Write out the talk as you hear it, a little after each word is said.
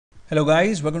Hello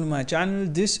guys, welcome to my channel.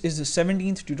 This is the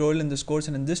 17th tutorial in this course,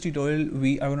 and in this tutorial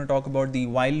we are going to talk about the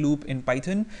while loop in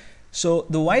Python. So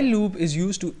the while loop is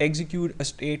used to execute a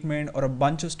statement or a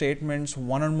bunch of statements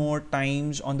one or more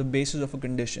times on the basis of a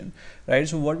condition, right?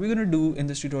 So what we're going to do in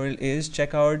this tutorial is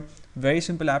check out very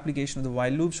simple application of the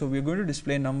while loop. So we're going to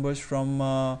display numbers from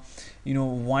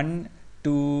 1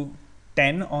 to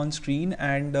 10 on screen,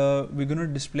 and we're going to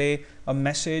display a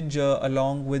message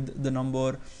along with the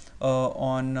number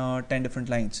on 10 different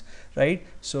lines, right?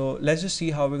 So let's just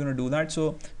see how we're going to do that.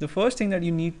 So the first thing that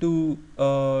you need to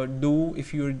do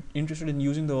if you're interested in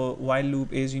using the while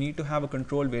loop is you need to have a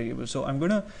control variable. So I'm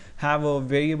going to have a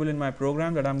variable in my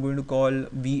program that I'm going to call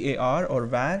var or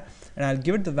var, and I'll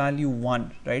give it the value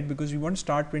 1, right? Because we want to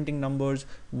start printing numbers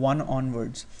 1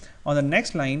 onwards. On the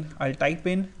next line, I'll type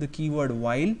in the keyword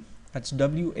while. That's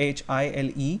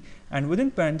WHILE, and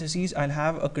within parentheses I'll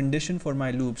have a condition for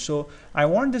my loop. So I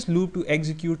want this loop to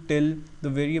execute till the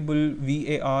variable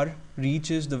var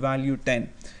reaches the value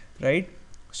 10, right?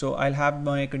 So I'll have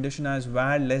my condition as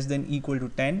var less than equal to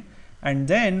 10, and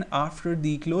then after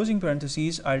the closing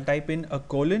parentheses I'll type in a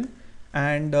colon,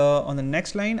 and on the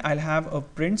next line I'll have a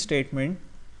print statement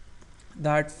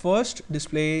that first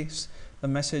displays the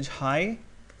message hi,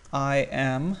 I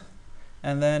am,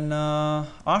 and then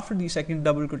after the second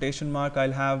double quotation mark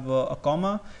I'll have a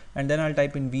comma, and then I'll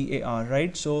type in var,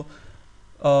 right? So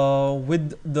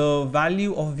with the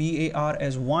value of var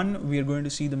as 1, we are going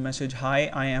to see the message hi,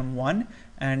 I am 1,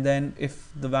 and then if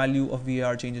the value of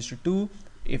var changes to 2,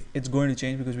 if it's going to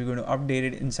change because we're going to update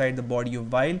it inside the body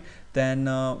of while, then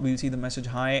we'll see the message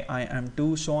hi, I am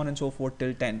 2, so on and so forth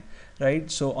till 10, right?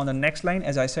 So on the next line,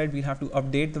 as I said, we have to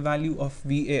update the value of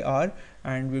var,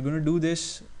 and we're going to do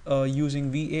this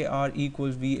using var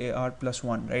equals var plus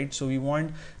 1, right? So we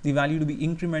want the value to be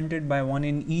incremented by 1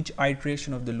 in each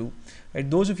iteration of the loop, right?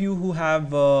 Those of you who have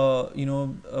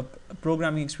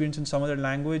programming experience in some other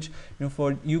language,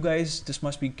 for you guys this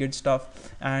must be kid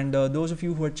stuff, and those of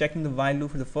you who are checking the while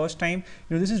loop for the first time,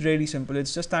 this is really simple.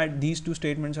 It's just that these two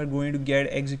statements are going to get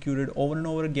executed over and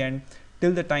over again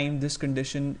till the time this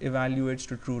condition evaluates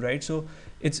to true, right? So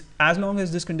it's as long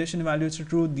as this condition evaluates to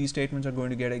true, these statements are going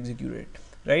to get executed,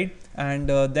 right? And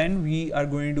then we are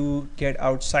going to get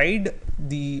outside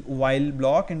the while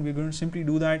block, and we're going to simply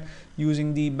do that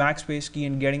using the backspace key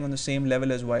and getting on the same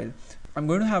level as while. I'm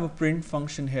going to have a print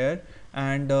function here,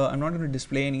 and I'm not going to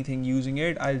display anything using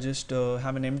it. I'll just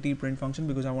have an empty print function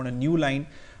because I want a new line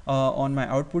on my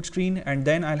output screen, and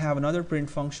then I'll have another print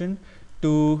function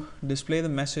to display the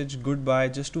message goodbye,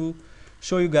 just to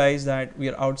show you guys that we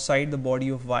are outside the body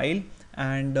of while,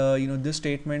 and this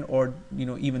statement, or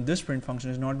even this print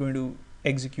function, is not going to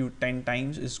execute 10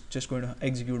 times. It's just going to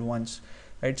execute once,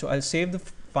 right? So I'll save the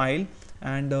file,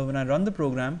 and when I run the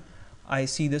program, I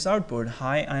see this output: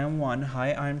 hi, I am 1,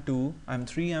 hi, I am 2, I'm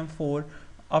 3, I'm 4,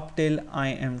 up till I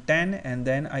am 10, and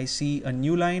then I see a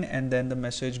new line and then the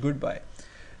message goodbye,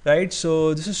 right?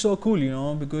 So this is so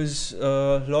cool, because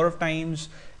a lot of times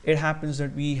it happens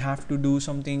that we have to do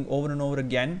something over and over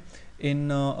again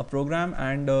in a program,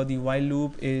 and the while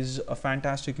loop is a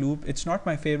fantastic loop. It's not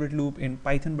my favorite loop in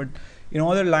Python, but in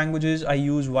other languages I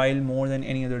use while more than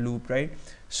any other loop, right?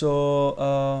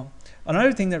 So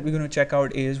another thing that we're going to check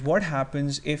out is what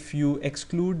happens if you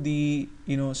exclude the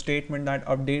statement that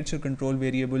updates your control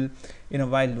variable in a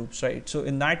while loops, right? So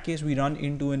in that case we run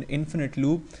into an infinite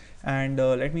loop, and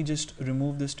let me just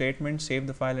remove the statement, save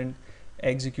the file, and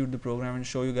execute the program and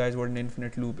show you guys what an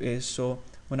infinite loop is. So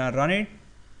when I run it,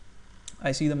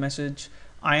 I see the message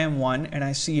I am 1, and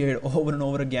I see it over and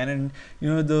over again, and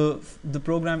the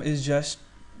program is just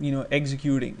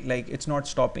executing, like it's not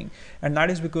stopping, and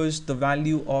that is because the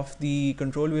value of the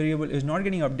control variable is not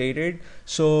getting updated.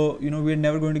 So we're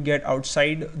never going to get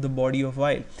outside the body of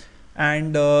while.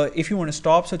 And if you want to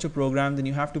stop such a program, then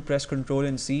you have to press Control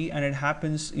and C, and it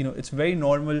happens, it's very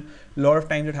normal. A lot of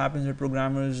times it happens that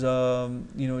programmers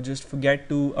just forget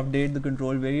to update the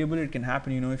control variable. It can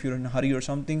happen if you're in a hurry or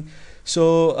something.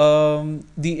 So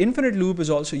the infinite loop is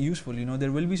also useful.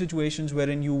 There will be situations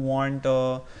wherein you want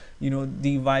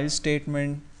the while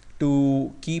statement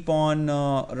to keep on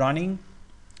running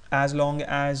as long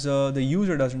as the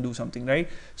user doesn't do something, right?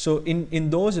 So in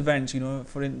those events,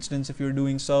 for instance, if you're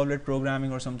doing servlet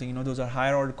programming or something, those are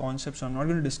higher order concepts, so I'm not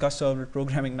going to discuss servlet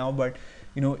programming now, but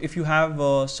if you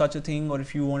have such a thing, or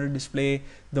if you want to display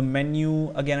the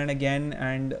menu again and again,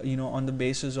 and on the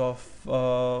basis of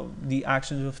the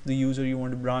actions of the user, you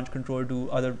want to branch control to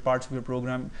other parts of your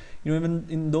program, even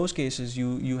in those cases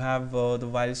you have the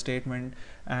while statement,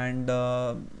 and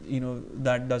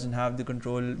that doesn't have the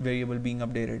control variable being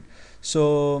updated.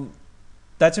 So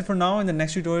That's it for now. In the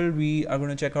next tutorial, we are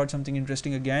going to check out something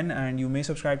interesting again, and you may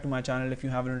subscribe to my channel if you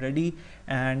haven't already,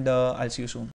 and I'll see you soon.